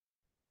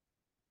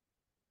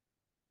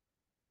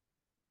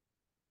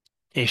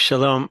Hey,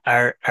 Shalom.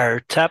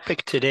 Our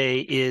topic today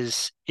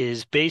is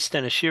based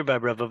on a shir by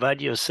Rabbi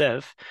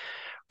Yosef.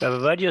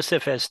 Rabbi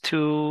Yosef has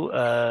two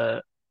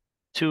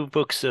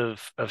books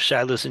of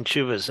Shilas and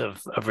Shuvas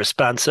of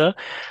Responsa.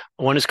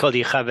 One is called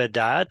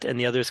Yechavedat, and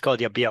the other is called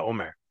Yabia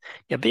Omer.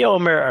 Yabia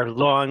Omer are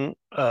long,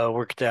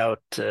 worked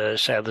out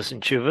Shilas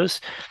and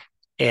Shuvas,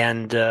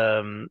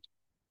 and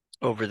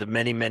over the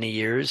many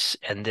years,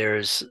 and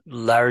there's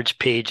large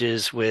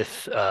pages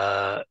with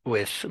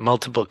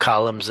multiple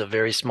columns of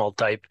very small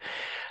type.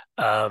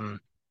 Um,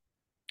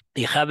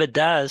 the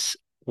Chabad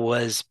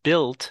was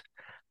built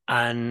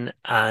on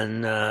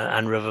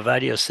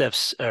Rav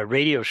Yosef's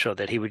radio show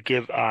that he would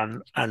give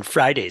on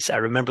Fridays. I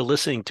remember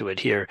listening to it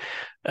here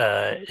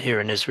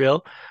in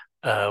Israel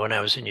when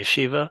I was in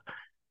yeshiva.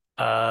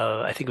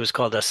 I think it was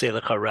called Aseh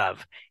Lecha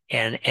Rav,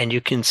 and you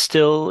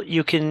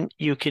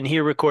can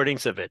hear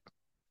recordings of it.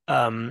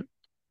 Um,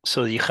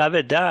 so the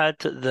Yechavedat,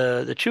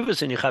 the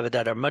tshuvas in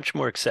Yechavedat are much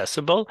more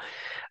accessible,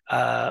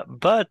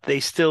 but they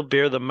still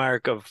bear the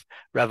mark of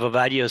Rav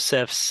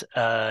Yosef's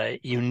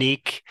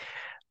unique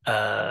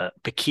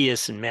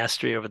Bekias and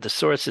mastery over the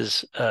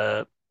sources,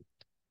 but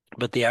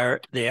they are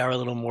a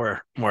little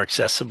more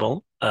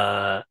accessible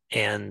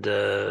and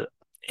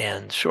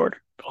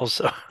shorter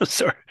also.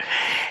 So,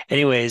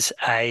 anyways,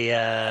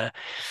 I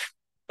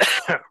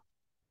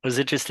was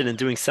interested in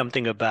doing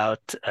something about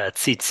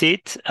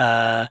tzitzit.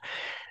 Uh,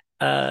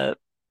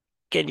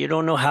 Again, you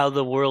don't know how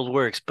the world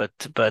works, but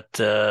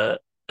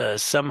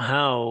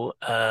somehow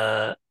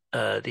the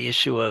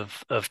issue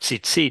of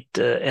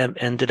tzitzit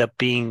ended up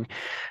being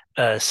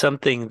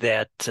something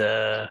that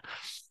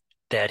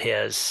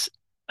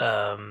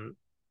um,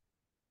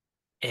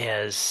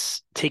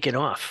 has taken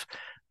off.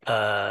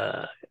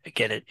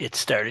 Again, it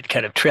started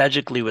kind of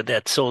tragically with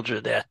that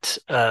soldier that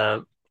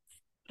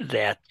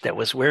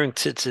was wearing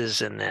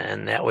tzitzis,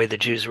 and that way the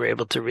Jews were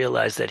able to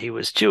realize that he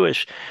was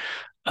Jewish.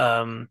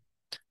 Um,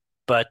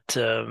 but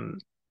um,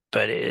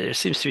 but there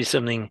seems to be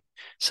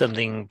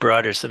something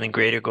broader, something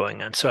greater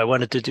going on. So I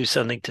wanted to do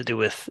something to do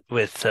with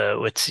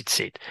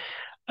tzitzit.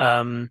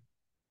 Um,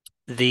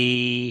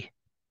 the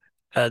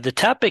the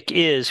topic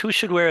is who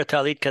should wear a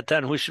Tallit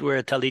Katan, who should wear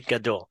a Tallit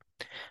Gadol.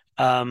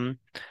 Um,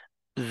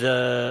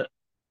 the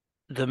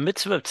the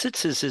mitzvah of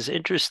tzitzis is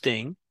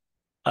interesting.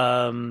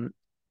 Um,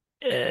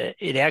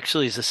 it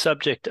actually is a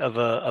subject of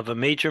a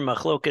major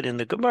machloket in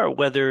the Gemara,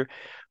 whether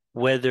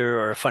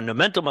or a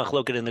fundamental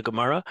machloket in the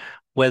Gemara,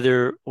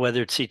 whether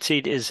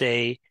tzitzit is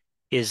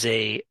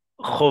a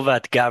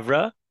chovat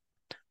gavra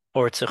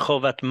or it's a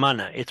chovat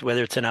mana. It's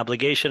whether it's an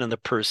obligation on the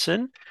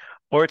person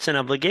or it's an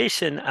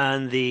obligation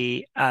on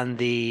the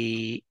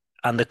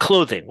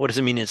clothing. What does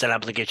it mean? It's an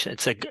obligation.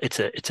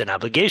 It's an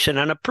obligation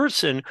on a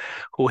person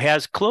who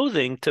has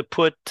clothing to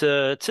put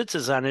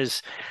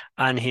tzitzis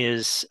on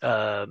his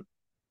uh,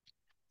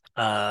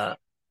 uh,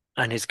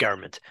 on his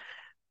garment.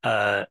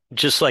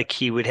 Just like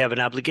he would have an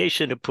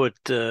obligation to put,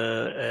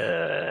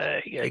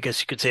 I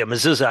guess you could say, a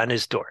mezuzah on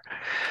his door.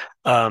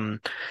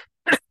 Um,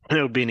 that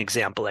would be an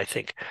example, I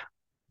think.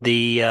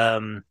 The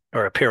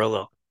or a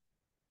parallel.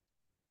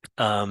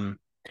 Um,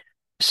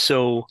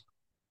 so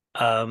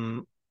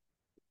um,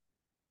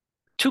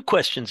 two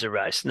questions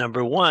arise.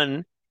 Number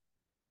one,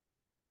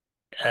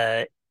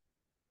 uh,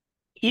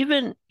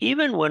 even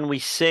when we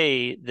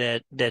say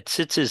that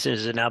tzitzis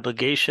is an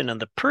obligation on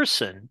the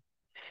person,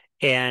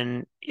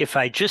 and if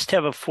I just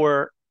have a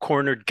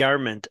four-cornered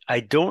garment,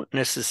 and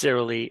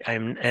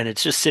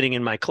it's just sitting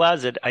in my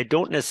closet, I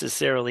don't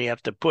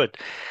have to put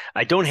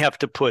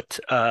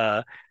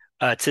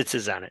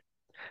tzitzis on it.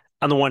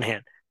 On the one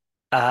hand,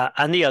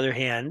 on the other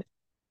hand,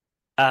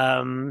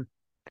 um,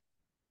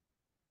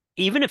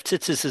 even if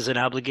tzitzis is an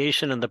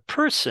obligation on the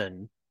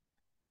person,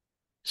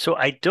 so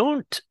I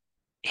don't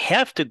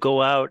have to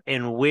go out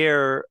and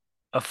wear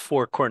a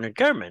four-cornered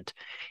garment.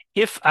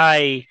 If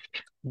I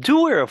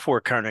do wear a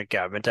four-cornered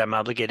garment, I'm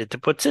obligated to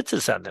put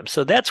tzitzis on them.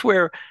 So that's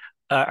where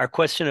our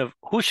question of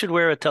who should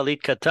wear a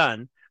talit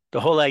katan, the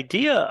whole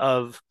idea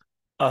of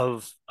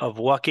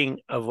wearing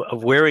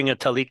a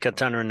talit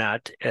katan or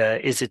not,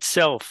 is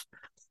itself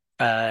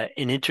an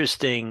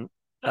interesting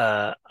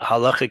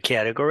halacha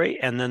category.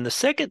 And then the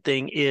second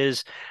thing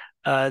is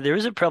there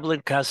is a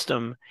prevalent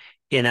custom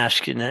in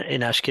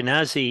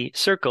Ashkenazi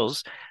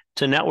circles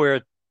to not wear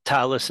a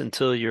tallis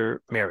until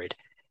you're married,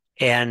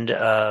 and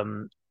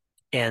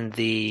and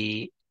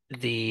the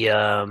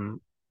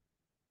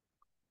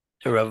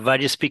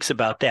Rav speaks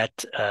about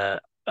that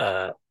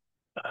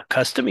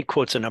custom. He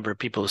quotes a number of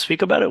people who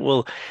speak about it.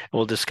 We'll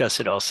discuss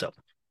it also.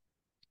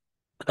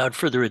 Without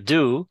further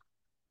ado,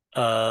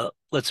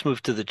 let's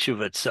move to the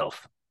tshuva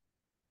itself.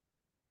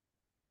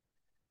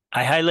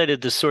 I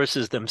highlighted the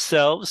sources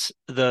themselves,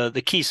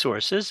 the key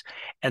sources,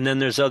 and then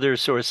there's other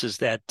sources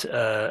that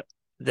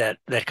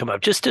come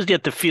up just to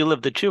get the feel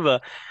of the tshuva.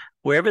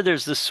 Wherever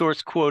there's the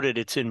source quoted,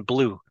 it's in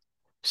blue,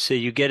 so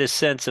you get a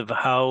sense of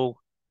how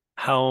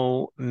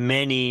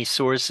many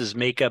sources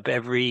make up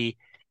every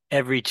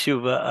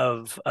tshuva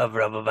of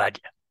Rav Ovadia.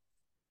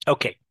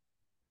 Okay,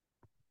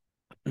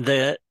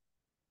 the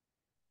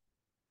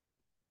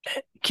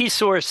key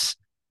source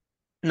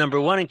number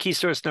one and key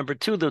source number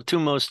two, the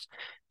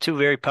two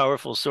very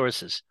powerful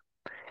sources.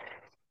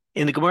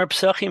 In the Gemara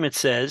Pesachim, it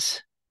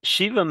says,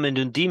 Shiva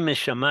menudim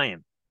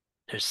mishamayim.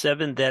 There's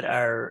seven that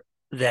are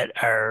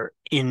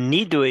in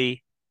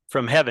nidui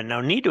from heaven.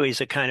 Now, nidui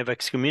is a kind of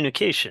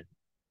excommunication.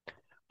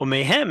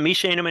 ומהם מי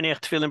שאינו מניח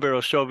תפילין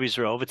בראשו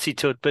ובזרועו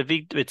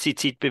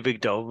וציצית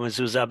בבגדו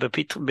ומזוזה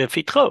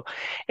בפתחו.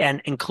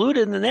 And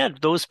included in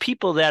that, those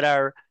people that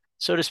are,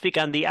 so to speak,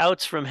 on the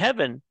outs from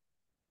heaven,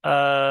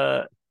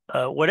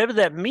 whatever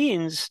that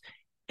means,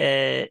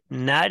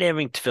 not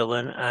having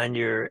tefillin on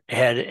your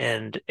head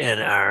and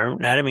arm,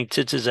 not having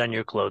tzitzis on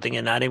your clothing,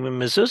 and not having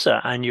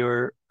mezuzah on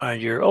your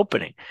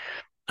opening,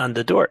 on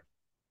the door.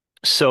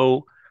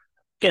 So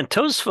again,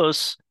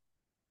 Tosfos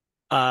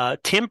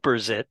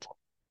tempers it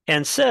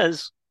and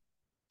says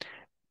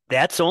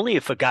that's only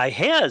if a guy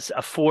has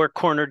a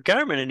four-cornered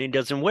garment and he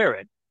doesn't wear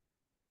it.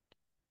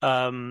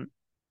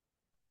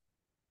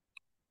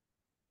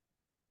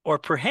 Or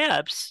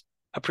perhaps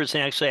a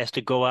person actually has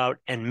to go out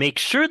and make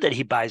sure that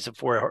he buys a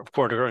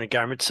four-cornered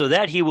garment so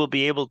that he will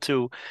be able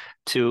to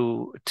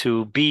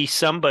be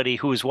somebody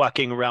who is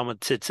walking around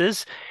with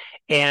tzitzis.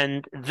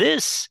 And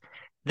this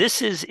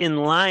is in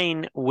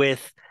line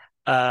with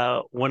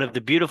one of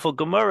the beautiful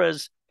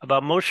Gemaras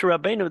about Moshe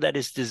Rabbeinu, that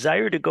his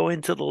desire to go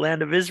into the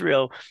land of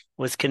Israel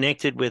was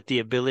connected with the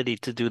ability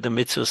to do the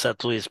mitzvahs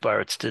atluyas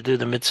baretz, to do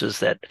the mitzvahs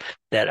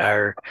that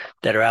are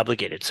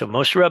obligated. So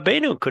Moshe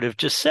Rabbeinu could have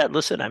just said,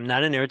 "Listen, I'm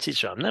not in Eretz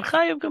Yisrael. I'm not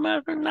chayiv,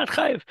 I'm not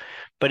chayiv,"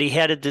 but he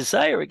had a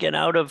desire again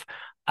out of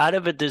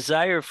a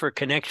desire for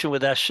connection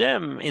with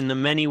Hashem in the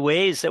many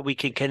ways that we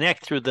can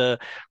connect through the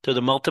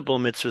multiple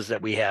mitzvahs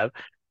that we have.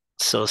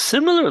 So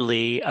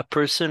similarly, a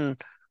person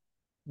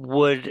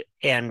would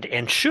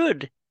and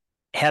should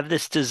have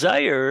this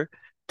desire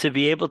to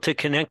be able to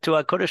connect to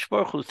HaKadosh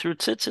Baruch Hu through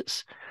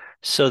tzitzis.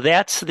 So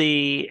that's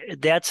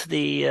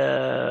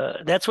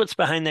what's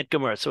behind that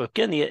Gemara. So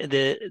again,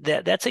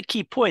 that's a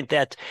key point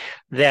that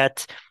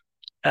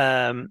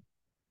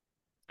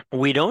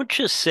we don't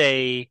just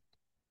say,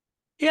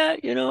 yeah,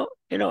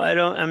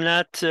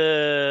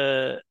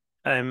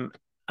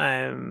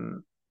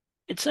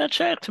 it's not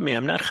shaykh to me.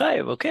 I'm not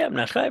chayiv. Okay, I'm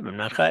not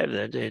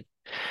chayiv.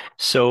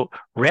 So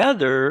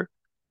rather,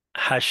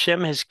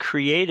 Hashem has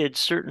created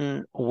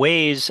certain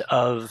ways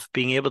of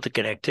being able to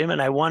connect to him, and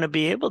I want to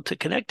be able to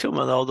connect to him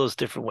with all those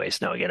different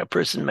ways. Now, again, a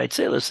person might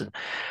say, listen,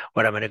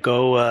 when I'm going to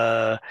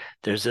go,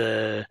 there's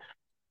a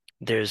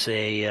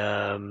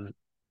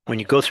when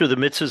you go through the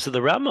mitzvahs of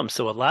the Rambam,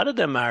 so a lot of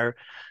them are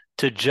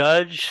to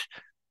judge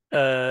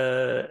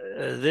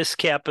this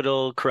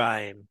capital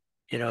crime,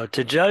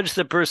 to judge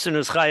the person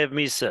who's chayav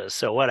misa.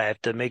 So what, I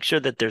have to make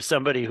sure that there's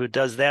somebody who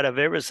does that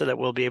avera so that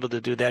we'll be able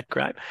to do that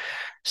crime.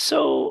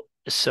 So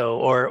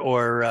obviously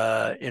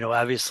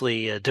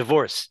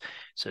divorce.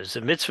 So there's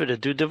a mitzvah to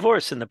do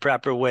divorce in the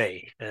proper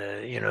way.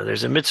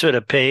 There's a mitzvah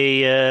to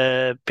pay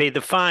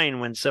the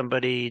fine when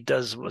somebody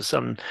does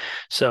some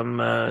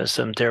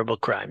terrible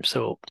crime.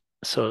 So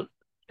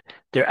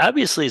there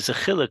obviously is a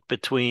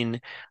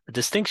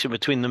distinction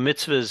between the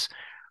mitzvahs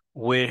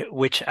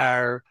which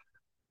are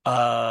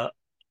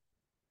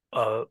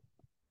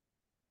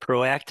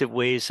proactive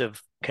ways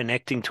of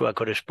connecting to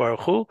HaKadosh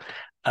Baruch Hu,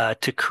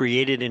 to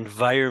create an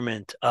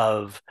environment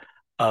of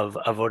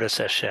avodas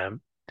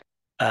Hashem,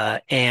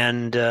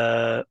 and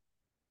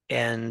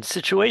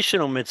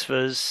situational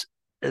mitzvahs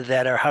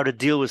that are how to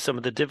deal with some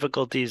of the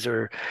difficulties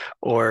or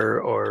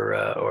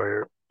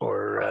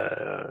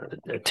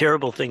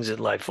terrible things in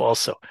life.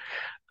 Also,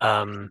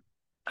 I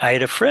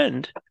had a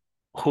friend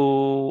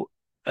who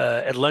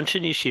at lunch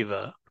in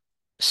yeshiva.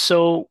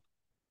 So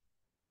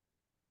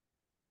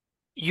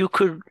you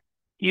could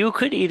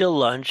eat a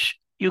lunch.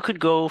 You could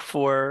go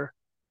for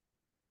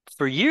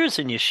years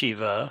in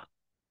yeshiva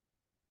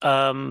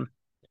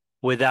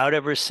without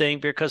ever saying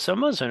Birkas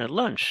Hamazon at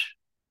lunch,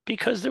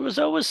 because there was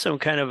always some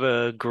kind of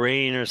a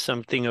grain or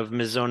something of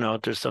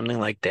mizonot or something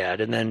like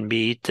that, and then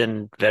meat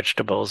and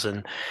vegetables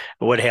and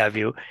what have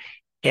you.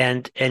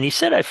 And he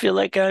said, I feel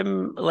like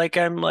I'm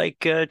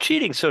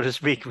cheating, so to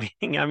speak,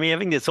 meaning I'm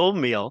having this whole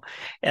meal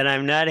and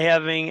I'm not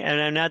doing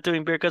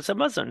Birkas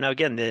Hamazon. Now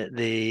again,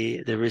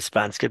 the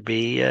response could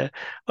be,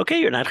 okay,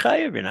 you're not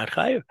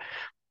chayiv.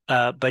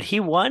 But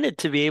he wanted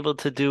to be able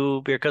to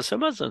do Birkas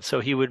Hamazon, so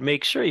he would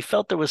make sure. He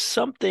felt there was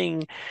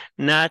something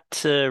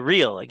not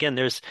real. Again,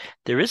 there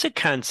is a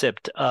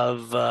concept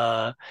of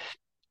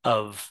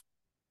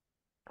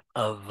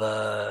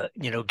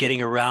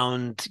getting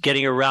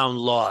around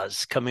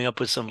laws, coming up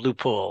with some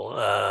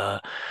loophole.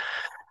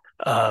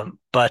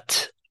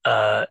 But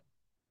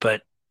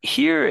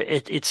here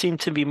it seemed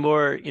to be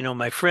more,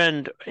 my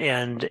friend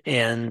and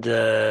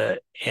the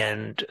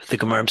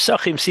Gemara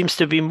Pesachim seems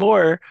to be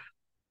more.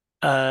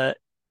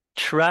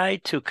 Try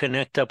to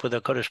connect up with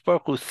HaKadosh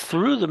Baruch Hu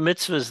through the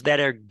mitzvahs that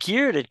are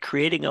geared at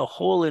creating a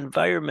whole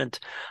environment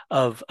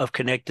of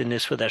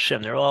connectedness with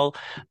Hashem. They're all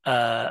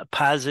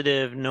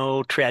positive,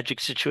 no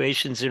tragic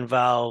situations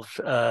involved.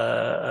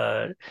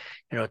 Tefillin,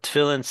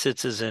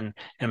 tzitzis, and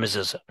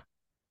mezuzah.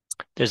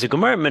 There's a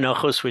Gemara in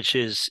Menachos which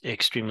is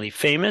extremely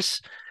famous.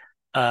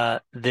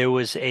 there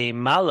was a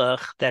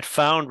malach that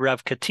found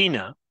Rav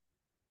Katina.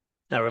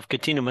 Now, Rav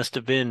Katina must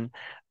have been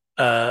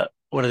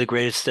one of the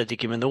greatest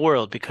tzaddikim in the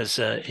world because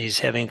he's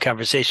having a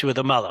conversation with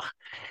a malach,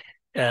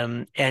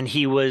 and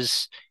he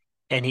was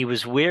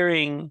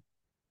wearing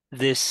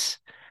this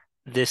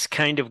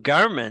kind of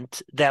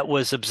garment that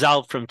was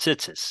absolved from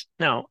tzitzis.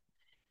 Now,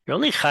 you're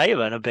only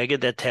chayiv on a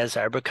beged that has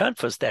arba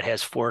kanfos, that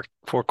has four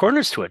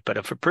corners to it. But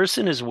if a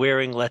person is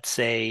wearing, let's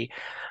say,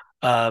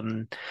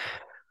 um,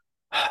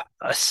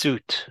 a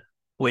suit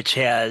which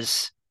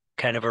has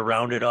kind of a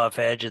rounded off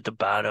edge at the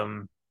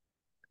bottom,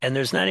 and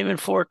there's not even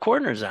four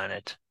corners on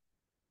it,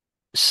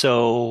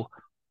 so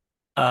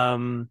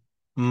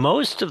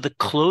most of the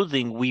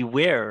clothing we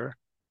wear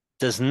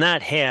does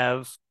not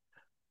have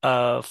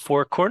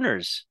four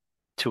corners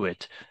to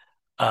it.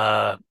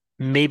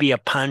 Maybe a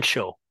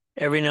poncho.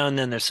 Every now and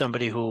then there's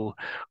somebody who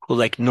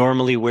like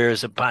normally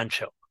wears a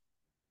poncho.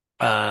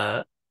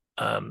 So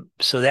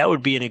that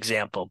would be an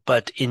example.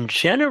 But in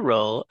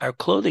general, our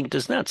clothing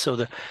does not. So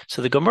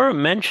the Gemara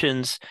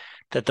mentions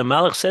that the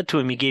Malach said to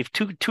him, he gave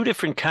two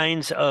different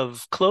kinds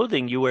of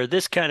clothing. You wear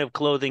this kind of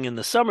clothing in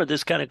the summer,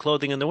 this kind of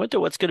clothing in the winter.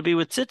 What's going to be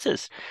with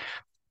tzitzis?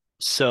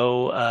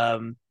 So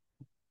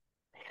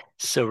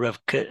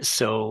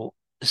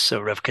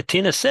Rav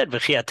Katina said,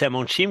 "V'chiatem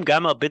onshim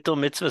gam al bittul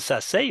mitzvah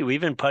saseh." You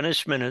even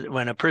punish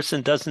when a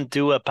person doesn't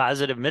do a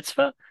positive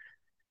mitzvah.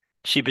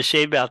 She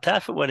b'shei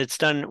b'altaf, when it's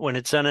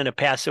done in a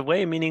passive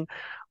way, meaning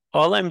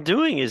all I'm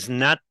doing is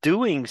not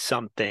doing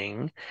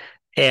something,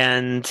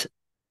 and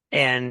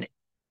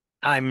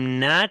I'm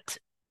not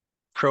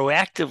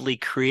proactively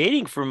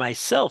creating for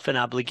myself an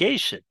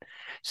obligation.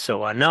 So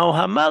anau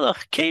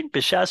hamalach kein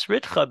b'shas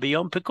ritcha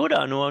b'yom pekuda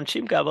anu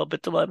onshim gaval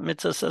bittul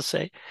mitzvah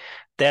saseh.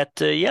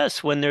 That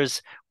yes, when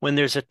there's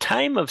a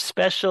time of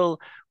special,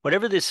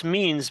 whatever this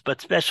means,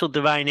 but special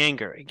divine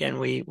anger. Again,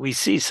 we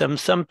see some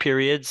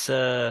periods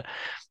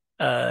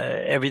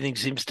everything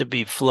seems to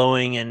be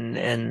flowing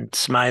and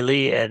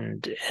smiley,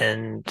 and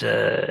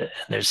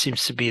there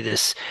seems to be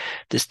this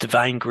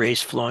divine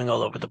grace flowing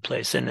all over the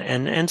place,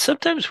 and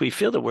sometimes we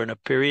feel that we're in a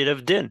period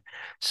of din.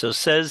 So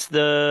says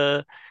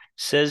the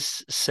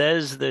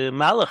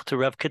Malach to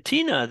Rav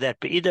Katina that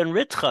be'idan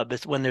ritcha,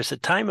 but when there's a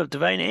time of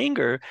divine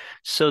anger,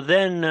 so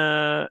then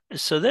there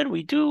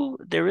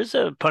is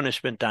a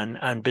punishment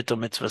on bittul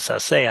mitzvah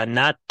saseh, on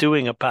not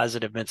doing a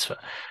positive mitzvah.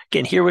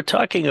 Again, here we're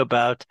talking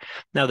about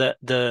now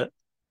the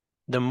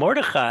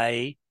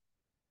Mordechai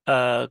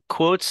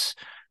quotes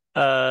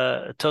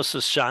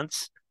Tosfos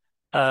Shantz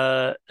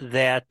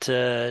that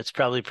it's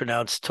probably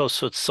pronounced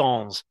Tosfos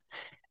Sons,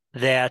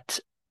 that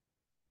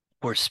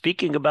we're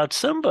speaking about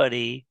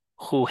somebody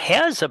who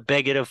has a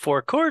beged of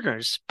four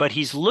corners, but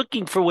he's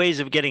looking for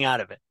ways of getting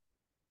out of it.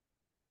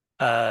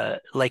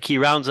 Like he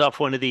rounds off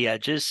one of the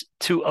edges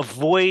to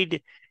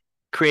avoid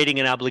creating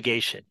an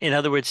obligation. In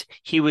other words,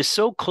 he was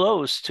so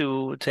close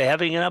to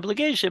having an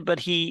obligation, but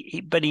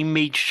he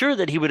made sure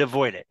that he would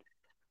avoid it.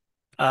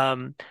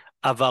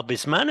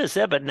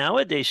 But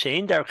nowadays,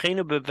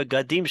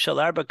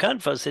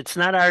 it's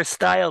not our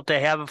style to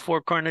have a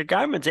four-cornered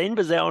garment. So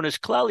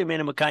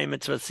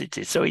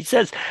he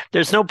says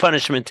there's no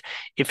punishment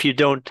if you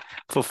don't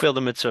fulfill the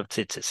mitzvah of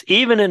tzitzis.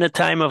 Even in a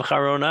time of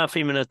charonaf,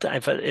 even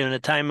in a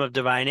time of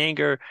divine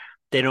anger,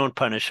 they don't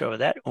punish over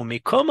that.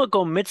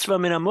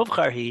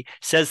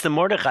 Says the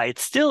Mordechai,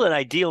 it's still an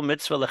ideal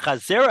mitzvah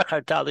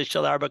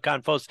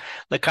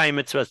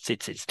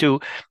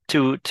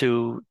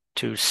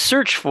to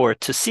search for,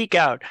 to seek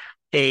out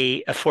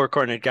a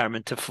four-cornered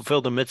garment to fulfill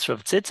the mitzvah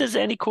of tzitzis.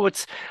 And he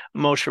quotes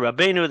Moshe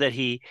Rabbeinu that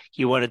he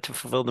wanted to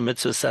fulfill the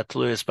mitzvah of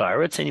satluyas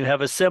ba'aretz. And you have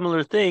a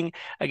similar thing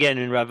again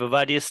in Rav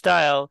Avadia's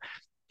style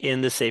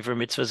in the Sefer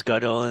Mitzvahs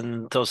Gadol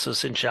and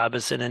Tosos and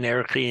Shabbos and in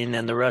Erechin,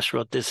 and the Rosh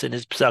wrote this in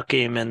his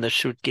Psakim, and the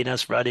Shut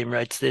Ginas Radim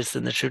writes this,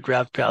 and the Shut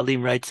Rav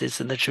Palim writes this,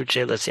 and the Shut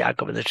Shelas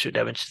Yaakov, and the Shut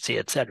Evan Shetzi,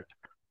 etc.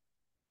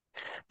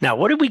 Now,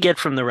 what did we get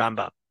from the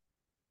Rambam?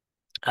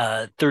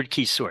 Third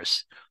key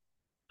source.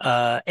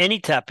 Any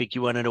topic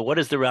you want to know, what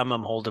does the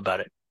Rambam hold about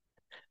it?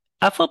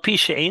 Even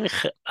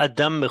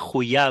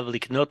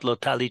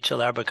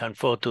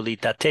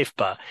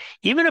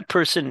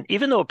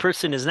though a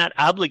person is not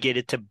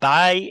obligated to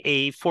buy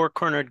a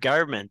four-cornered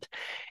garment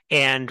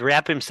and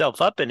wrap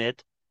himself up in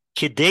it,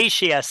 so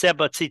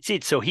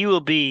he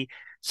will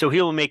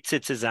make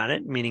tzitzis on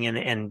it, meaning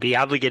and be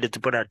obligated to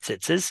put out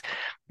tzitzis.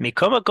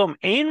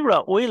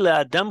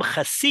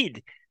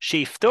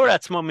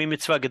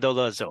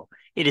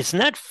 It is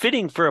not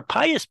fitting for a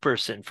pious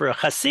person, for a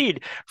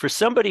chassid, for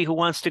somebody who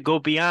wants to go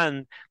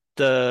beyond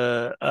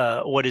the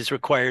what is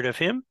required of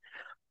him,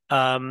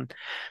 to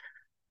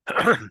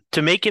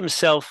make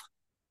himself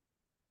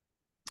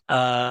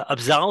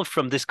absolved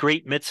from this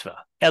great mitzvah.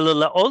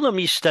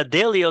 You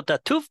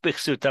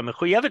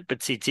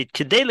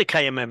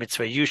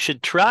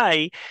should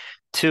try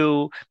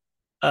to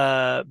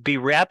be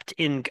wrapped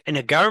in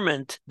a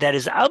garment that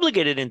is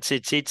obligated in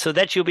tzitzit, so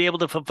that you'll be able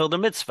to fulfill the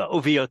mitzvah.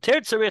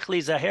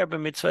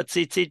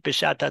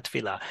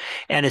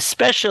 And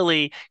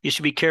especially, you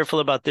should be careful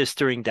about this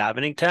during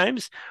davening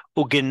times.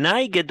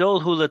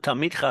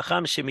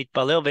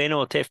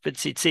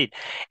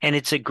 And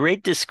it's a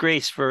great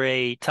disgrace for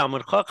a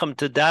Talmud Chacham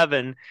to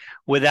daven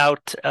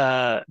without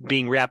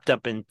being wrapped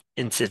up in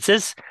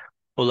tzitzis.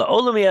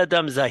 A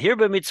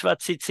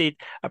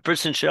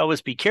person should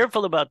always be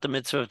careful about the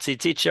mitzvah of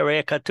tzitzit.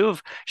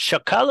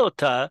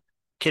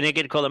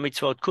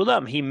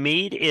 He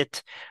made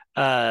it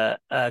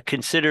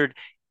considered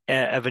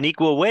of an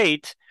equal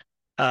weight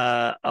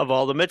of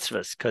all the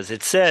mitzvahs, because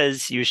it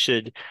says you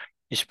should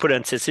put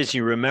on tzitzit.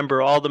 You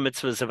remember all the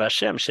mitzvahs of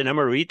Hashem. So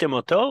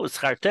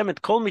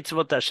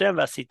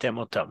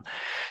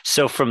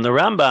from the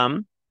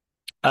Rambam,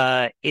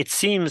 it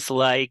seems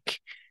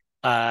like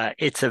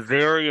it's a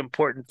very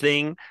important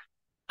thing.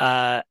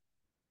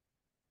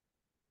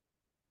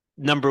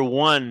 Number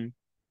one,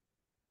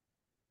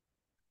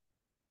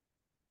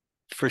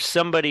 for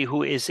somebody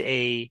who is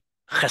a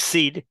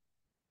chassid,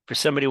 for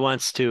somebody who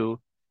wants to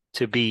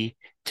be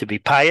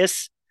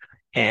pious,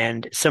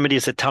 and somebody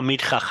is a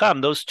talmid chacham,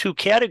 those two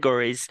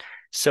categories.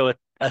 So a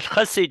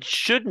chassid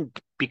shouldn't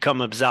become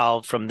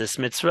absolved from this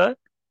mitzvah,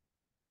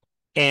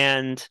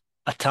 and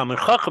a talmid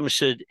chacham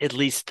should at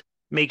least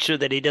make sure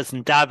that he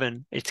doesn't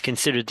daven. It's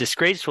considered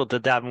disgraceful to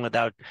daven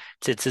without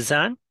tzitzis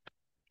on.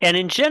 And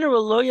in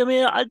general, lo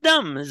yameh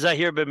adam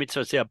zahir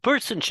b'mitzvot. A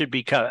person should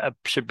be careful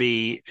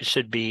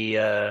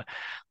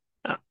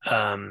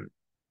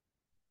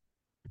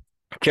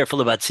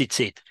about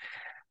tzitzit.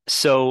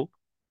 So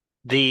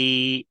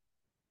the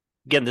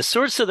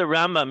source of the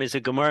Rambam is a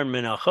Gemara in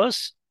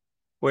Menachos,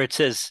 where it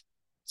says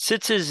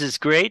tzitzis is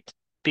great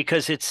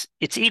because it's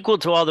equal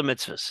to all the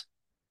mitzvahs.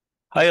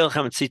 Again,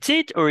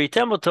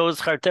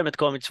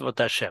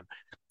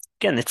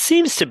 it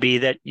seems to be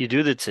that you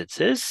do the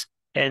tzitzis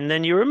and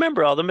then you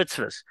remember all the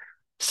mitzvahs.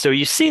 So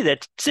you see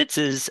that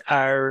tzitzis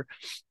are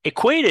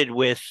equated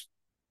with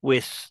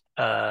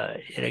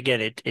and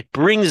again, it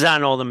brings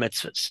on all the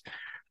mitzvahs.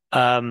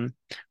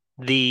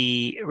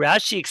 The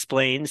Rashi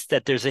explains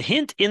that there's a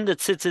hint in the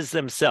tzitzis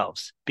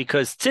themselves,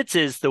 because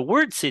tzitzis, the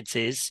word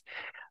tzitzis,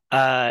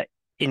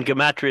 in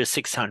Gematria is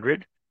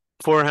 600.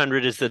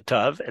 400 is the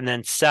Tav, and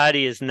then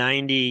Sadi is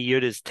 90,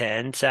 Yud is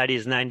 10. Sadi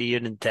is 90,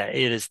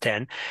 Yud is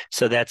 10.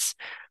 So that's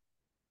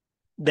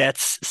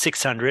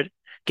 600.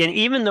 Again,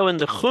 even though in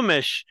the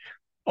Chumash,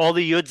 all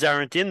the Yuds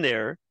aren't in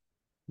there,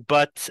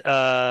 but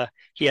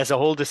he has a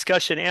whole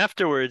discussion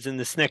afterwards in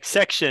this next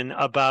section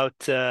about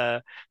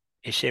Yeshem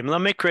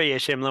LaMikra,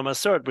 Yeshem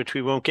LaMasort, which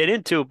we won't get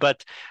into,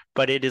 but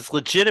it is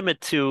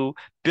legitimate to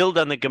build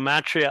on the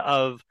Gematria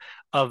of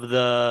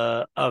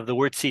the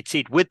word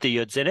tzitzit with the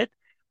Yuds in it.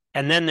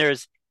 And then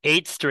there's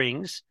 8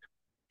 strings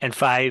and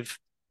 5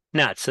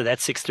 knots. So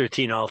that's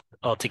 613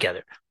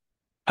 altogether.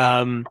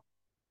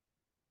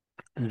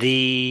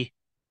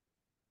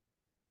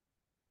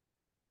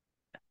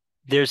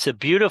 There's a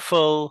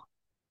beautiful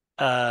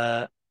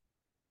Gemara,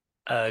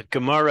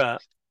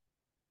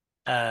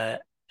 a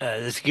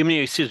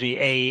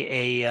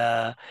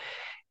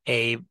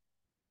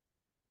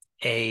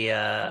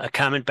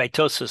comment by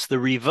Tosfos. The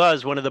Riva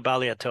is one of the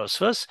Balei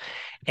Tosfos,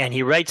 and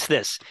he writes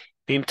this.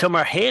 How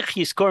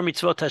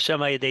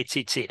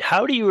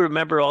do you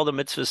remember all the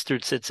mitzvahs through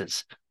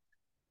tzitzis?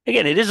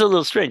 Again, it is a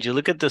little strange. You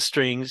look at the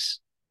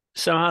strings,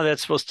 somehow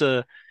that's supposed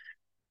to,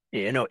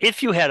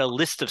 if you had a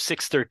list of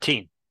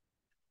 613,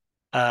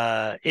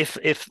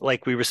 if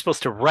like we were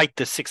supposed to write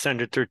the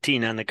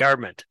 613 on the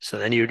garment, so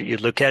then you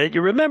look at it, you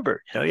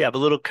remember, you have a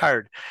little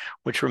card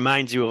which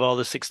reminds you of all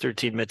the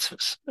 613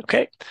 mitzvahs.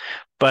 Okay.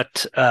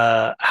 But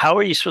how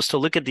are you supposed to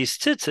look at these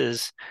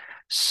tzitzis?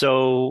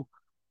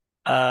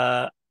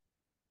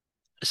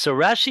 So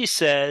Rashi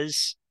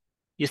says,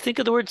 you think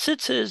of the word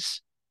tzitzis,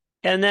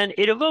 and then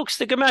it evokes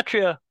the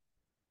gematria.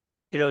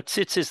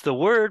 Tzitz is the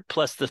word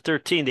plus the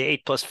 13, the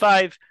 8 plus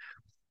 5.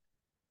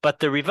 But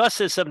the Riva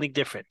says something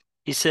different.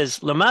 He says,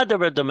 Lamad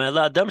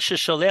adam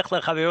shesholech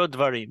lechavero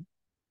dvarim,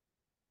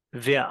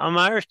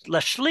 ve'amar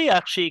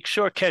lashliach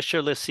sheikshor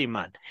kesher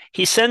lesiman.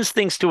 He sends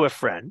things to a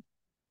friend,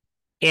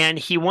 and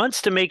he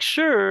wants to make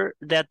sure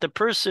that the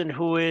person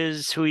who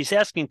he's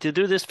asking to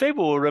do this favor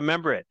will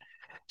remember it.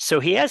 So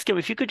he asked him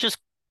if you could just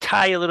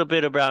tie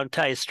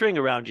a string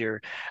around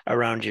your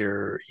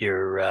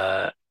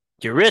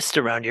wrist,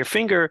 around your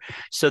finger,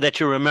 so that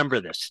you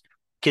remember this.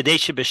 When you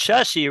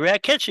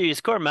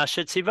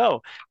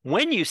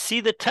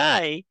see the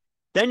tie,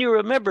 then you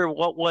remember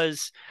what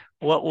was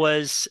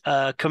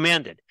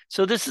commanded.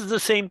 So this is the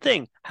same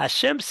thing.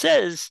 Hashem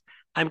says,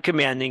 I'm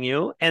commanding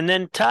you, and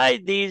then tie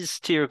these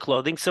to your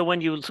clothing. So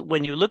when you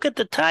look at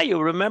the tie, you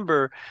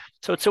remember.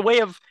 So it's a way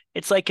of,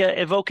 it's like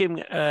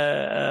evoking,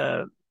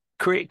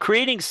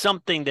 creating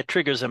something that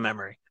triggers a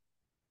memory.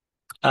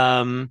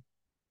 There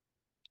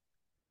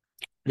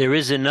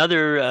is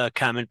another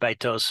comment by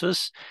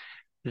Tosfos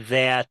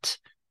that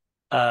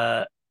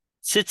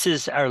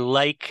tzitzis are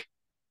like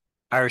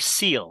our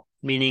seal.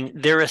 meaning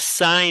they're a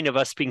sign of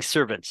us being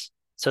servants.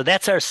 So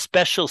that's our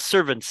special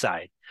servant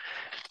side.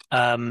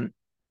 Um,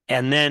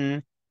 and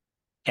then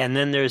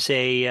there's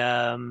a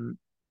um,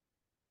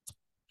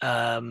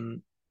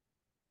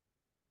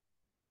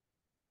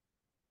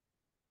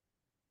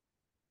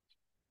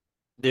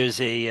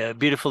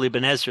 beautiful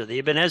Ibn Ezra. The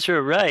Ibn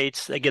Ezra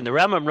writes again. The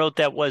Rambam wrote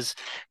that it was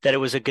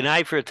a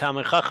gnai for a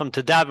Talmid Chacham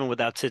to daven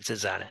without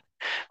tzitzis on it,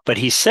 but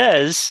he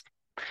says.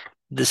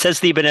 This says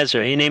the Ibn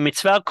Ezra,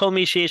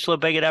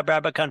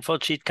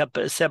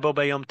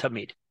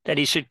 that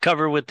he should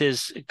cover with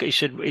this, he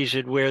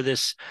should wear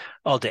this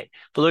all day.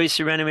 He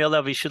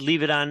should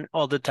leave it on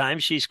all the time.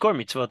 He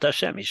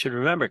should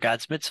remember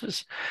God's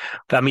mitzvahs.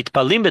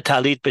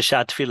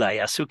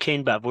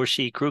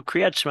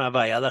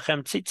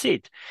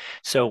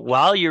 So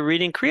while you're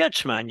reading Kriyat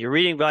Shema, you're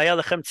reading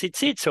Vayalachem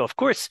Tzitzit. So of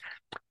course,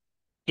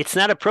 it's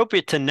not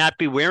appropriate to not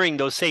be wearing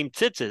those same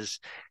tzitzis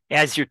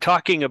as you're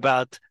talking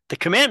about the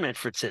commandment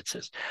for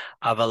tzitzis.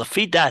 Aval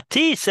afi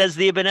dati, says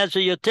the Ibn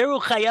Ezra,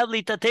 yoteru chayav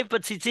litatef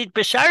b'tzitzit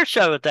b'shar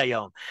shavat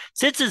hayom.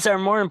 Tzitzis are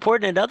more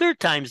important at other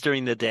times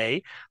during the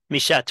day,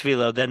 mishat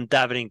tefillah, than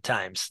davening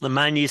times.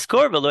 L'man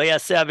yizkor v'lo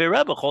yaseh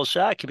avera b'chol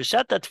shah, ki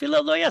b'shat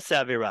tefillah lo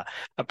yaseh avera.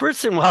 A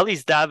person while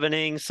he's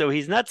davening, so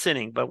he's not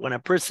sinning. But when a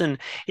person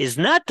is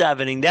not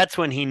davening, that's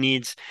when he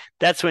needs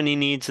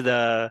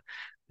the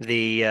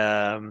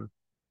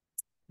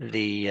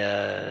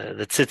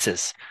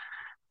tzitzis.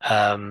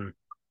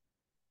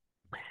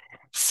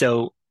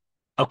 So,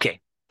 okay.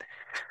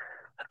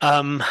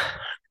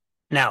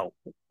 Now,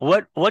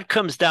 what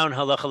comes down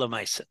halacha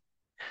l'maisa?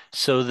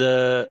 So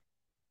the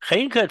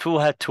Chayin Katvu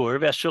Hatur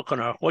v'Shulchan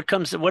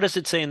Aruch. What does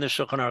it say in the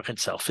Shulchan Aruch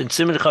itself? In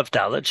Siman Chav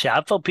Tallit,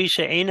 she'afal pi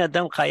she'ein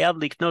adam chayav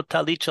liknot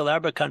talit shel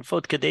arba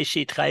kanfot kadei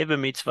she'itchayev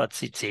b'mitzvah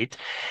tzitzit.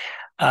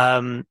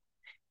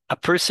 A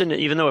person,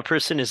 even though a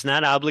person is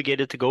not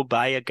obligated to go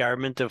buy a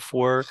garment of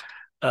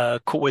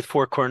with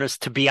four corners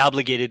to be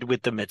obligated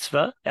with the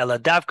mitzvah. If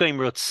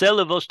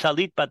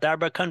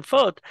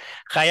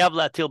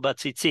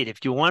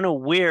you want to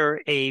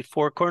wear a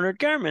four-cornered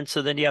garment,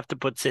 so then you have to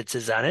put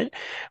tzitzis on it.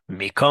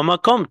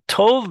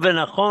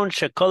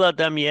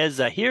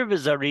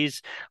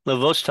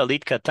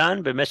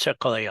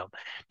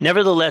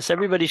 Nevertheless,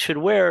 everybody should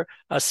wear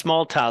a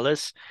small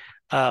talis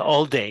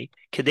all day.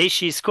 So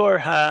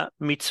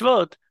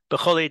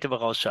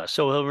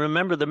he'll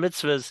remember the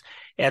mitzvahs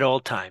at all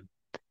time.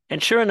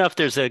 And sure enough,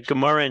 there's a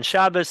Gemara in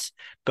Shabbos,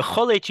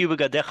 B'cholet yu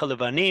b'gadecha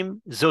levanim,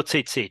 zot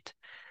tzitzit.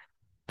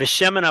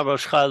 V'shemen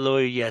aroshcha lo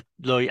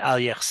al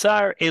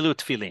yechsar, elu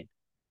tefillin.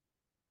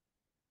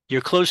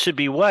 Your clothes should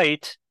be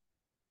white,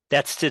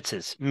 that's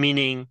tzitzis,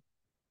 meaning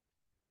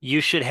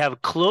you should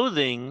have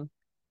clothing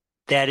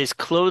that is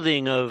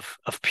clothing of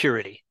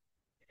purity.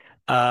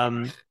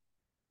 And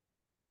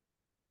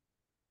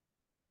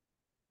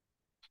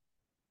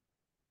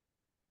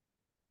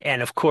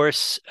of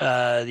course,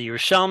 the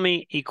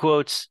Yerushalmi, he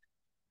quotes,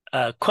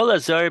 Kol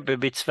azar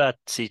b'mitzvah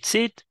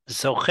tzitzit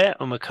zoche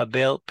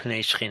u'mekabel pnei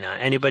shchina.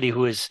 Anybody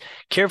who is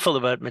careful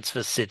about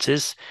mitzvah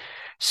tzitzis,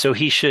 so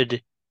he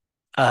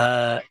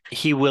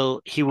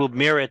will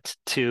merit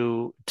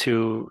to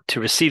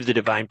receive the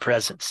divine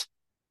presence.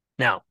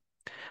 Now,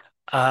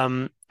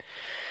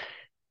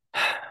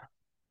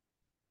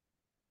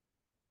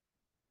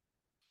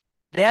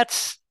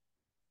 that's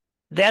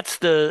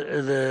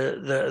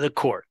the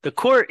core. The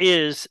core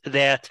is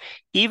that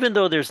even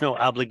though there's no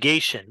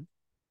obligation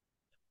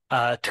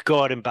to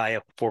go out and buy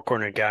a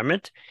four-cornered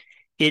garment,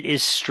 it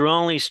is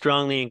strongly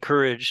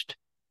encouraged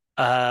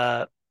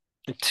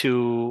to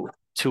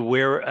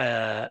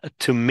wear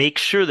to make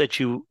sure that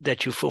you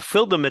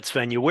fulfill the mitzvah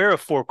and you wear a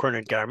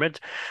four-cornered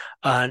garment.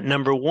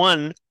 Number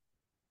one,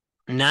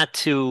 not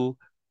to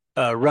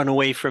run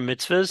away from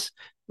mitzvahs,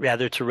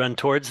 rather to run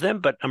towards them.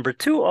 But number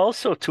two,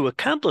 also to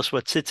accomplish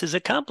what tzitzis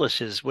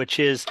accomplishes, which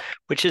is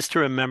to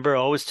remember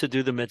always to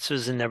do the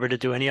mitzvahs and never to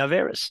do any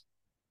averos.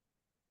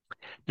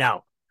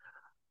 Now,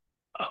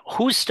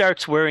 who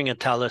starts wearing a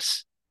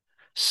talis?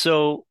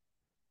 So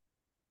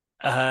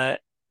it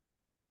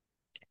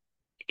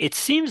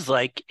seems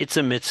like it's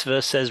a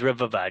mitzvah, says Rav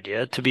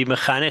Avadia, to be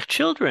mechanech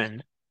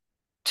children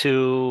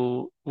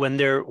to when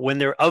they're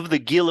of the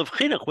gil of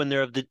chinuch, when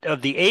they're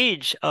of the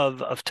age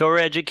of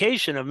Torah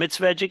education, of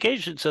mitzvah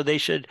education, so they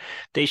should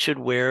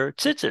wear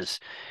tzitzis.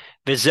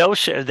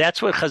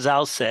 That's what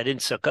Chazal said in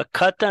Sukkah.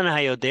 Katan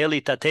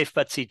hayodeh litatef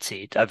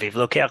batzitzit, aviv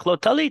lokeach lo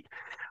talit.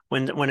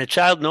 When a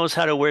child knows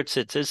how to wear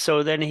tzitzis,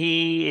 so then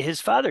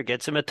his father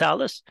gets him a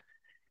talis.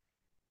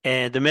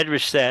 And the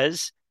Midrash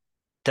says,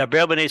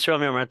 Daber b'nei Yisrael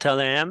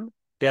me'amartalem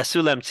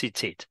ve'asulam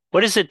tzitzit.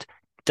 What is it?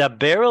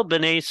 Daber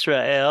b'nei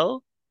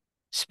Yisrael,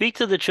 speak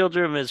to the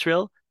children of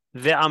Israel,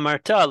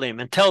 ve'amarta alim,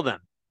 and tell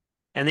them,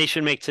 and they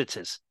should make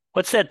tzitzis.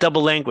 What's that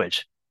double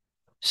language?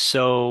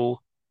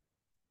 So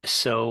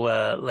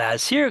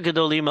lazir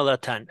gadolim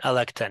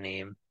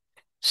alaktanim.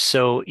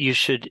 So you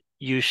should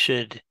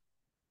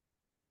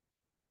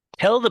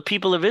tell the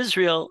people of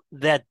Israel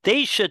that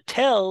they should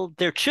tell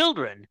their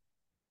children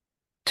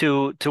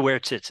to wear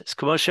tzitzis.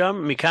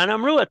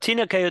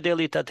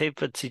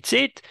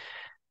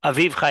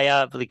 Aviv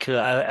chayav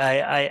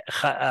aviv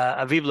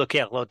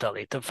lokeach lo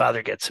talit. The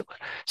father gets it.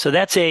 So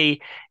that's a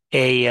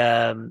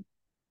a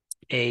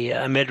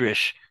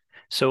midrash.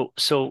 So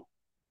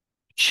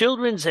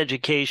children's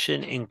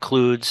education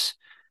includes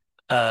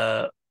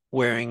uh,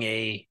 wearing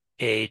a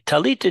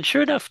talit, and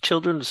sure enough,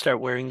 children start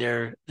wearing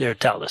their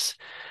talis.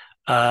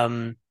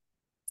 Um,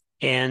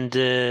 and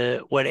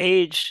what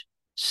age?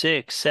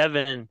 6,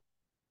 7.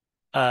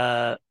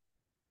 Uh,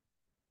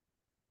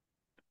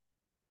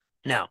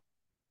 Now,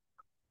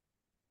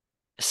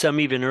 some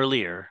even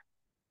earlier.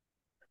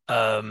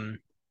 Um,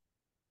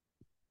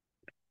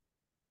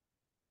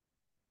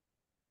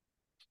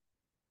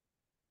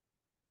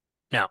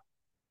 Now,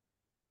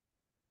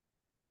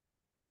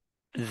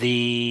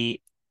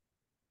 the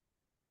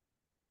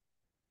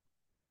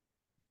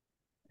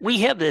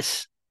we have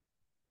this.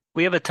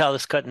 We have a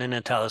talis katan and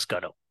a talis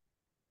gadol.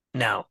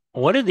 Now,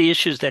 one of the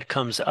issues that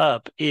comes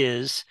up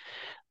is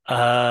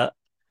uh,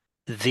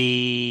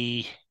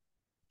 the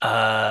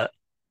uh,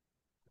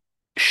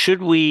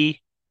 should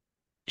we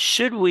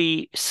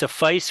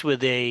suffice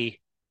with a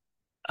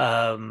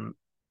um,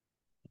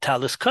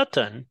 talis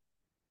katan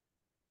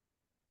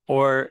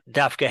or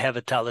dafka have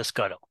a talis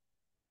gadol?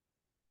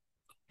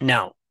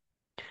 Now,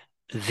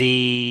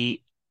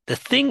 the the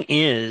thing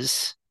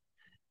is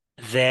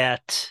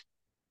that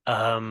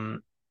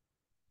um,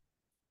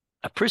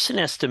 a person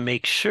has to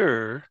make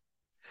sure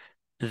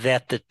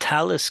that the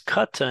talis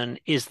katan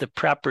is the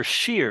proper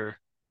shear,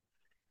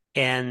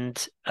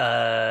 and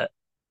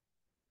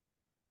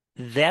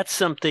that's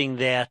something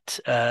that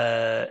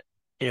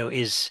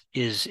is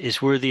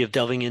worthy of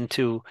delving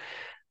into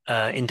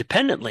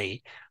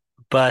independently.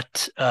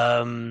 But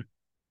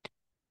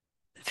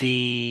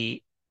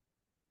the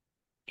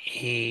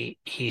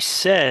he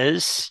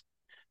says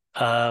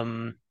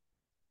um,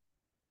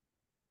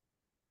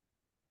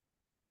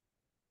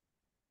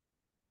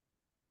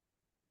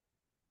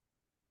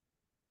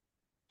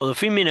 well,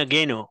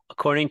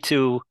 according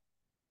to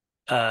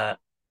I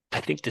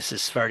think this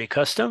is Sephardi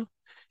custom,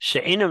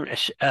 she'enam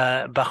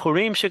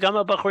bachurim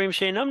shegam bachurim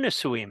she'enam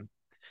nesuim.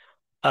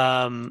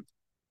 Um,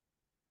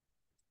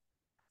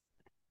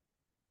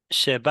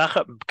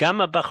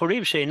 שגם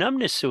הבחורים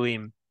שאינם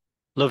נשואים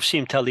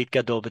לובשים טלית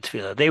גדול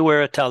בתפילה. They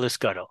wear a talis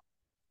gadol.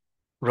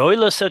 רואי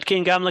לעשות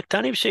כן גם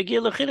לקטנים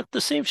שהגיעו לחינוך.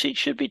 The same sheet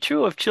should be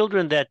true of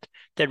children that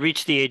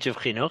reach the age of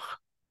chinuch.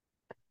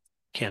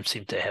 Can't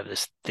seem to have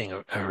this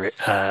thing.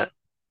 Uh,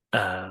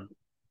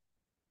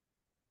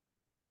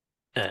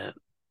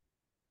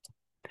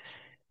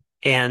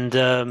 and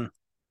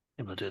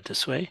we'll do it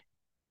this way.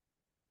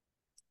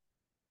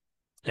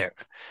 There.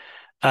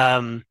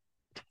 Um,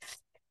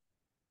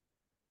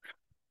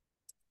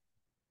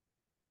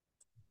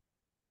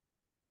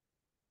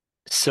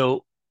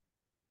 so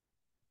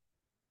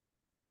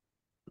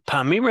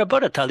פעמים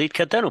רבות הטלית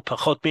קטן הוא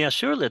פחות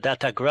מאשור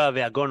לדעת הגר"א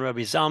והגאון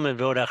רבי זלמן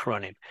ועוד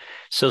אחרונים.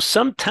 So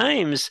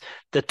sometimes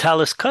the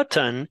talis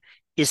katan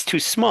is too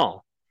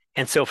small.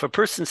 And so if a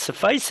person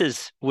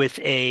suffices with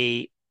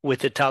a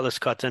talis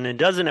katan and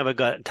doesn't have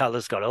a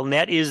talis gadol, and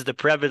that is the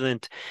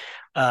prevalent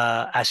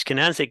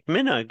Ashkenazic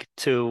minhag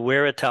to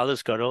wear a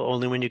talis gadol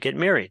only when you get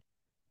married.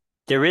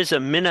 There is a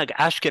minhag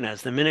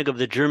Ashkenaz, the minhag of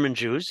the German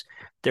Jews.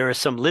 There are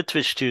some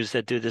Litvish Jews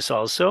that do this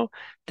also,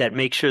 that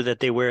make sure that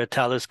they wear a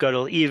talis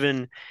gadol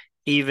even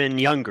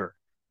younger.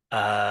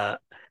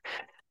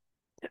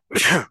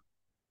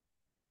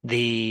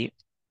 The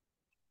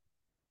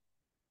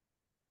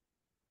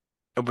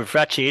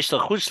ובפרט שיש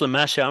לחוש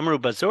למה שאמרו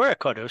בזוהר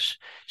הקדוש,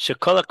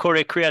 שכל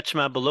הקורא קריאת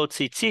שמע בלא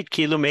ציצית,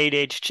 כאילו מעיד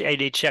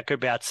עד שקר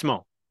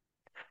בעצמו.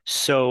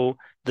 So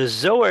the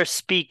Zohar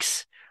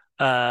speaks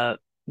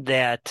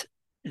that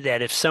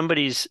if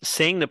somebody's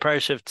saying the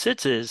parsha of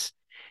tzitzis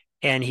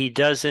and he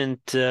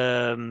doesn't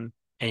and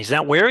he's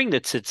not wearing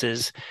the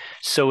tzitzis,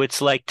 so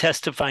it's like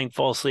testifying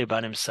falsely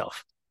about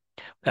himself.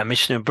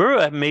 Mishnah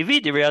Berurah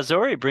Mevi Divrei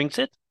HaZohar brings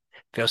it.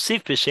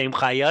 V'osif b'shem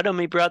Chayadam,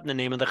 he brought in the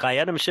name of the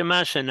Chayadam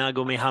Shema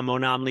shenagu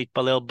mehamonam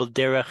litpalel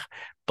b'derech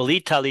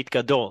b'li talit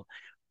gadol.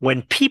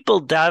 When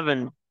people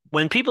daven,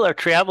 when people are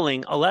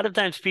traveling, a lot of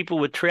times people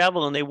would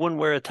travel and they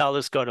wouldn't wear a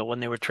talis gadol when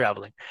they were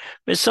traveling.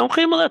 That's not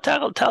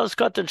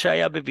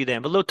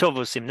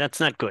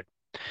good.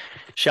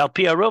 It's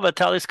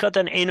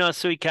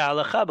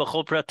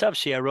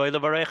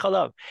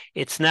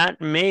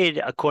not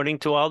made according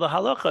to all the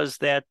halachas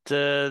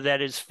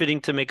that is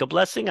fitting to make a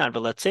blessing on,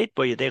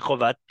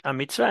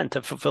 and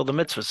to fulfill the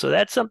mitzvah. So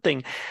that's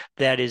something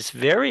that is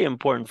very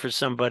important for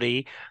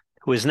somebody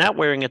who is not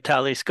wearing a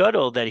talis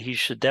gadol, that he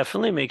should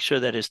definitely make sure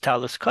that his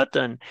talis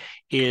katan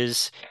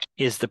is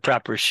the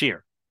proper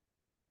shear.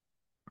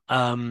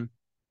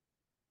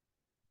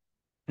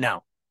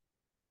 Now,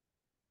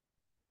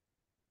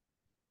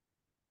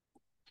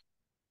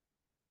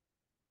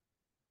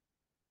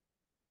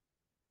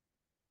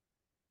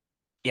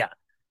 yeah.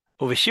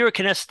 Uveshir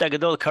Knesset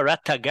Gadol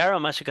Karat Tagara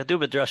Mashakadu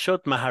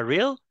Drashot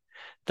Maharil.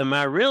 The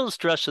Maharil's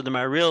drasha, the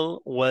Maharil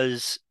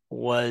was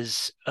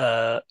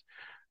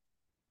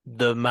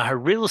the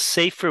Maharil's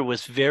sefer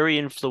was very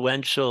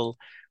influential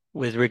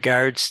with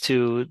regards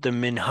to the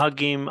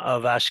minhagim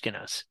of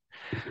Ashkenaz.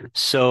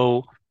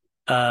 So,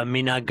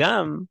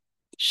 minagam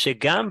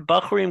shegam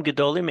bachurim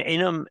gedolim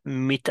einam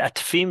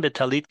mitatfim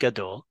betalit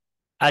gadol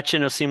ad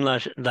shenosim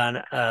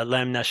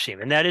lahem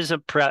nashim, and that is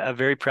a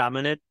very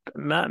prominent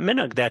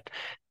minhag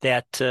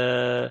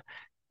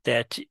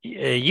that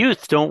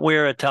youth don't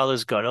wear a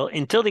talis gadol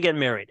until they get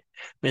married.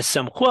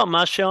 Misamchu al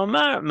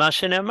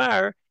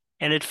mashenamar,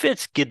 and it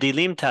fits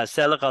gedilim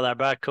taselach al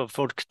arba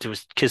kofot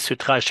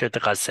kisutcha asher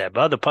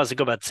techaseba. The pasuk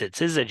about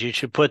tzitzis, that you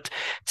should put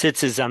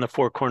tzitzis on the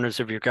four corners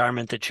of your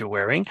garment that you're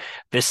wearing.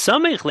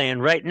 V'samich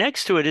land, right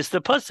next to it is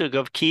the pasuk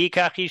of ki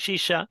kachi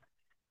shisha.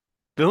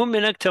 V'hu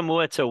minhag tamu.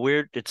 It's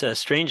a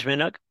strange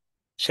minhag.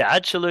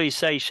 She'ad shelo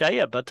yisa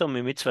ishaya batal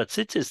mimitzvah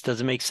tzitzis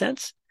doesn't make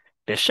sense.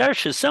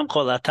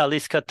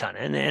 Katan,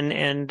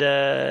 and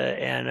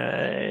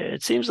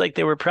it seems like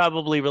they were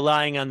probably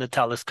relying on the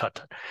talis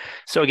katan.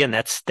 So again,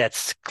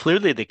 that's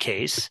clearly the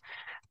case.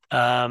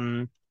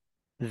 But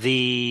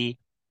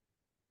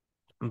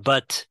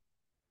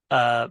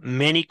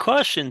many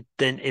caution.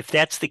 Then, if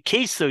that's the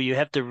case, though, you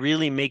have to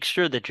really make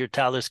sure that your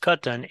talis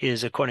katan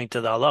is according to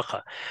the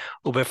halacha.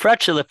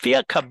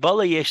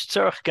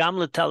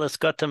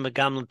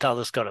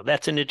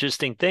 That's an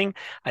interesting thing.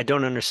 I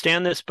don't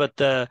understand this, but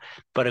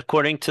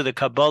according to the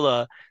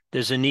Kabbalah,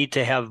 there's a need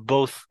to have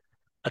both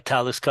a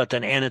talis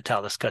katan and a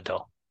talis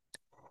gadol.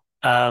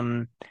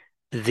 There's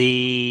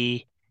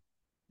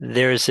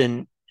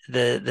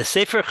the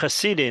Sefer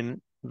Hasidim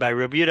by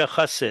Rabbi Yehuda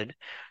Chassid.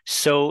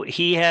 So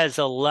he has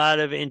a lot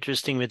of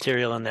interesting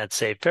material in that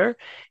Sefer,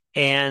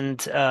 and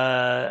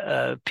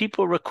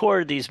people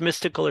record these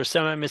mystical or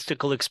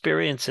semi-mystical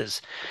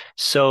experiences.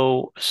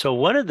 So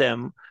one of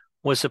them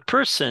was a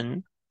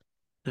person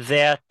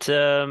that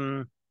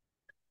there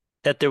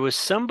was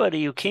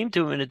somebody who came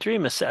to him in a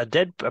dream, a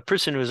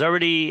person who was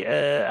already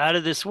out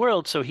of this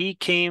world. So he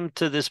came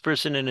to this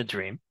person in a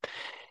dream,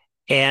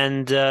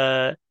 and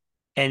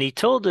he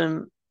told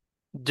him,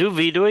 do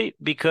vidui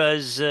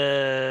because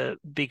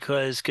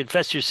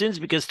confess your sins,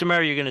 because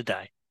tomorrow you're going to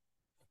die.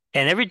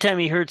 And every time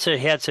he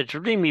had such a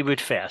dream, he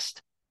would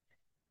fast.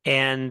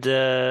 And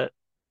in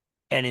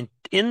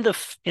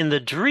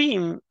the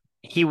dream,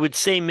 he would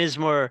say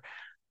Mizmor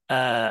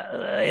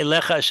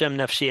Elecha Hashem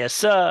Nafshi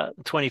Asa,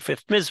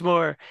 25th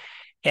Mizmor,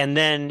 and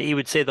then he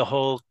would say the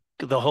whole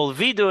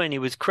vidu, and he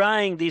was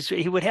crying.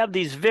 He would have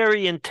these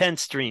very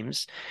intense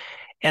dreams,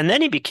 and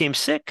then he became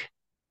sick,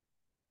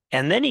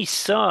 and then he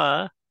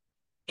saw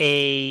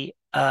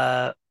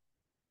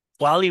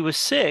while he was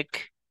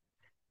sick,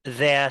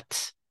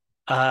 that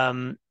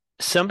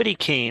somebody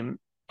came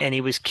and he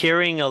was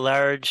carrying a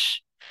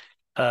large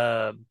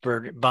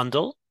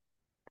bundle.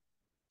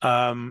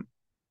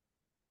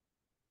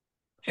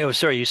 You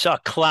saw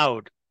a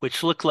cloud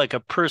which looked like a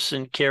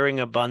person carrying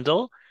a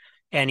bundle,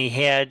 and he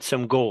had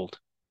some gold.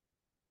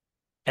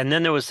 And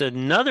then there was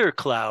another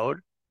cloud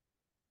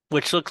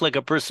which looked like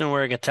a person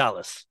wearing a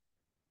talis.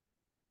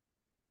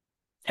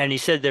 And he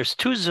said, there's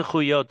two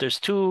zechuyot, there's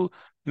two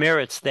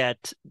merits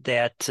that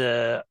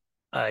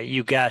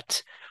you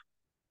got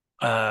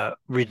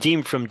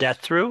redeemed from death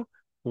through.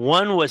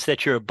 One was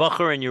that you're a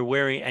bachur and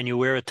you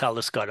wear a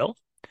talis gadol.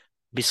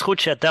 Bischut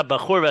shata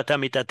bachur v'ata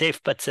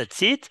mitatef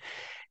patzatzit.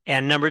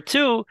 And number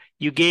two,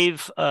 you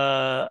gave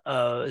a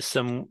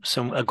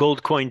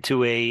gold coin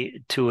to a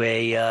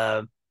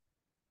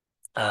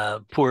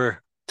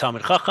poor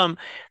Talmid Chacham.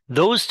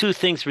 Those two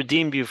things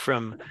redeemed you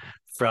from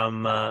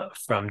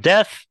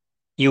death.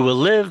 You will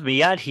live,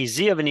 miyad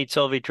hiziav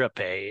v'nitzol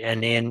v'trapeh.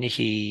 And then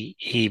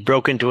he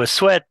broke into a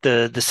sweat.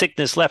 The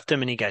sickness left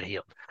him, and he got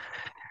healed.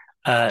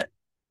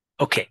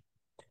 Okay,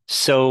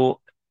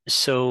 so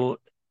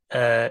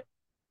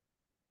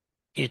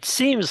it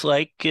seems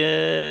like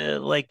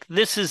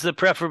this is the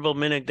preferable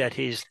minhag that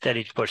he's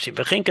pushing.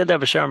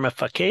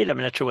 I'm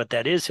not sure what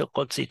that is.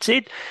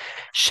 Sheminhag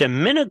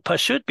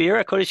pashut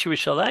b'ir hakodesh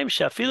Yerushalayim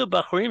she'afilu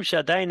bachurim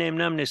she'adayin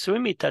eimnam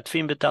nesuim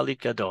mitatfim b'talit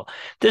gadol.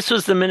 This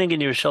was the minhag in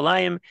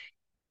Yerushalayim.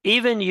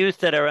 Even youth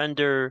that are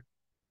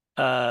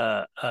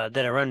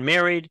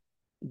unmarried,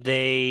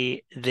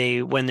 they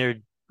when they're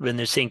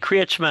saying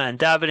Kriyat Shema and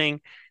davening,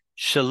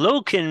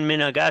 shalokin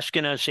minhag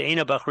Ashkenaz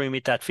she'ena bachurim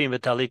mitatfim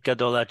b'talit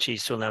gadol ad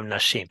she'isulam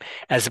nashim,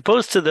 as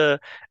opposed to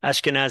the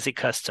Ashkenazi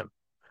custom.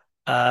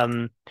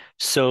 That's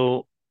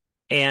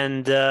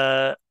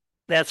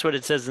what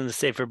it says in the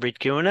Sefer Brit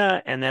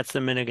Kiuna, and that's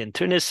the minhag in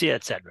Tunisia,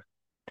 etc.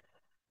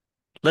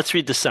 Let's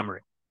read the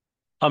summary.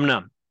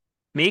 Amnam.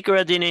 There's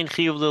not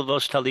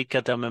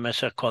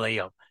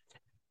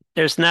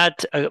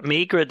a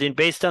meikra din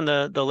based on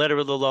the letter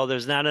of the law.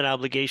 There's not an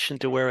obligation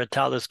to wear a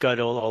talis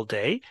gadol all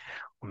day.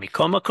 It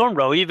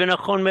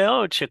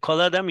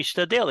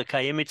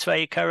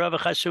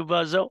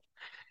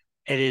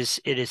is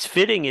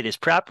fitting. It is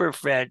proper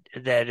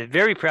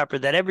very proper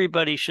that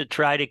everybody should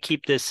try to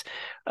keep this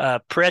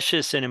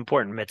precious and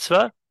important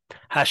mitzvah.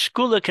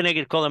 Hashkula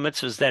keneged kol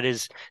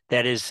mitzvahs,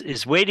 that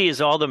is weighty as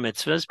all the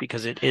mitzvahs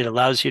because it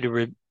allows you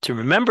to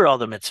remember all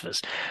the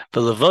mitzvahs.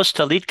 V'levosh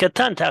talit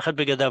katan tachat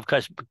begadav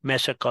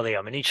meshach kol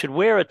hayom, and he should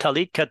wear a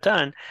talit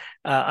katan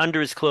under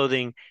his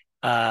clothing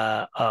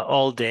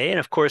all day. And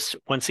of course,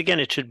 once again,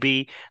 it should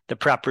be the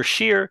proper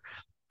shear.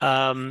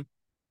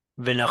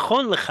 It's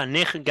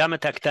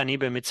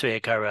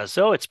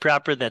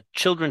proper that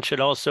children should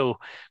also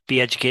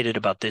be educated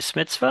about this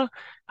mitzvah.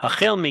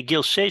 From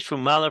 6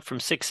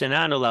 and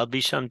on,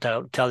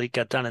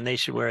 and they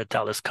should wear a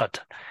talis katan.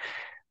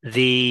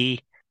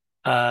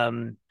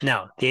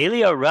 Now the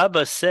Eliyahu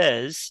Rabbah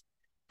says,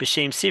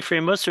 "B'shem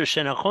Sifrei Musar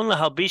shenachon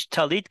lahalbish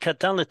talit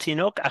katan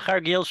letinok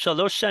achar gil 3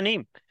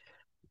 shanim,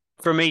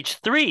 from age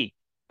 3.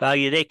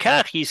 And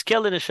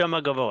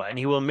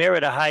he will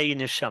merit a high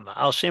neshama.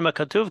 Al shema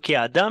katuv ki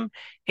adam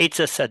eitz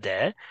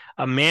hasadeh,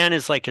 a man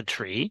is like a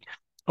tree.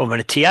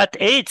 U'v'netiat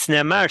eitz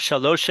ne'amar 3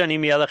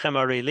 shanim yalachem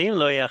arelim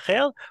lo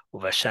yachel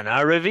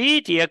u'v'shana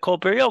revi'it yeh kol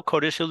perio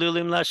kodesh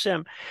elulim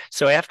l'Hashem.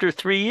 So after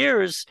 3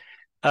 years,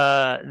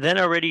 then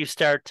already you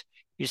start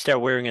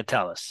wearing a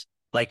talus.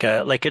 Like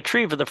a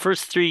tree, for the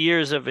first 3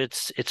 years of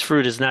its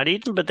fruit is not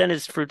eaten, but then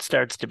its fruit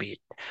starts to be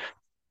eaten.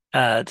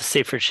 The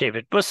Sefer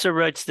Shevet Busser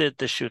writes that,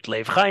 the Shut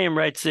Lev Chaim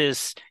writes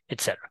this,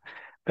 etc.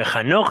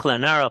 V'chanoch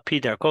lanar al pi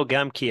darko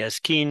gam ki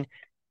askin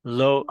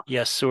lo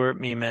yasur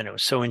mimenu.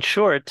 So in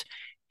short,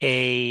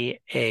 it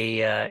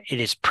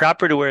is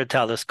proper to wear a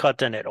talis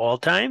katan at all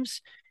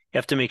times. You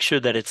have to make sure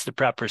that it's the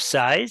proper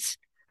size.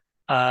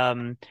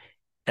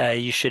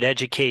 You should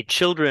educate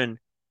children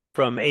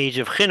from age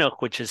of chinuch,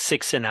 which is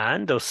 6 and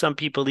on, though some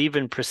people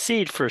even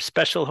proceed for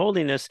special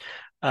holiness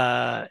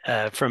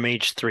from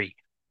age 3.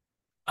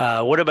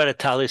 What about a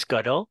talis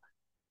gadol?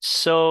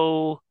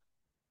 So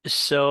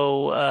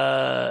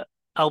al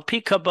pi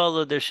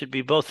Kabbalah, there should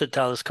be both a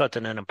talis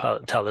katan and a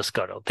talis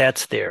gadol.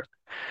 That's there.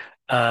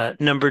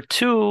 Number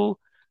 2,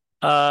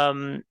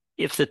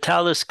 if the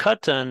talis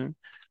katan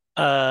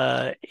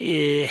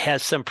it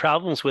has some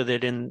problems with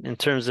it in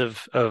terms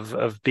of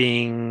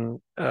being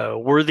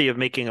worthy of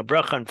making a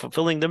bracha and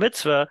fulfilling the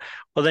mitzvah,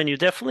 well, then you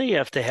definitely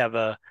have to have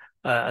a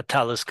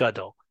talis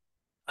gadol,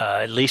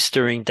 at least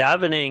during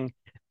davening.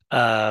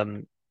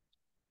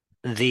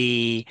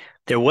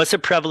 There was a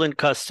prevalent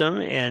custom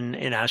in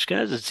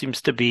Ashkenaz. It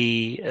seems to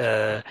be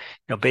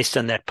based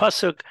on that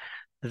pasuk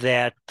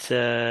that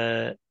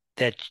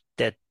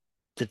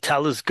the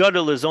talis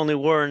gadol is only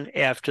worn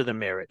after the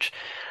marriage.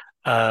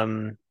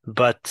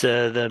 But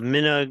the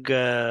minhag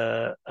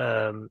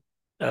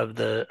of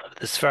the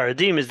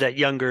Sfaradim is that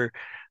younger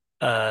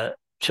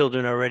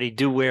children already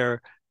do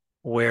wear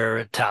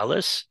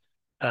talis,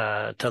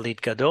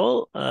 talit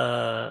gadol,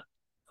 at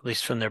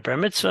least from their bar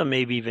mitzvah,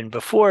 maybe even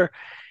before.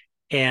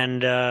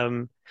 And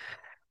there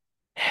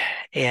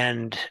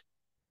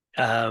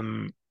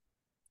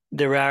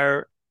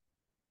are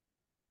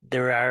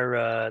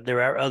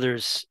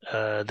others.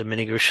 The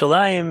minhag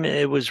Yerushalayim,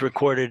 it was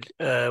recorded,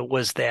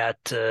 was that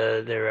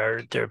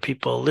there are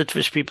people,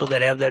 Litvish people,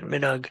 that have that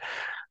minhag.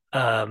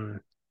 I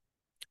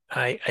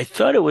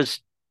thought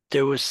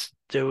there was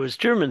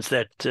Germans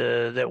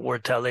that wore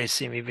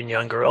talesim even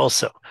younger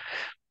also,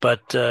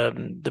 but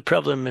the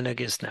prevalent minhag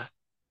is not.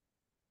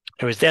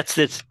 Anyways, that's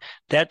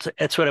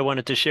what I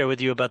wanted to share with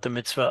you about the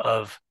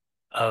mitzvah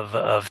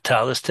of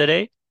talis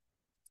today.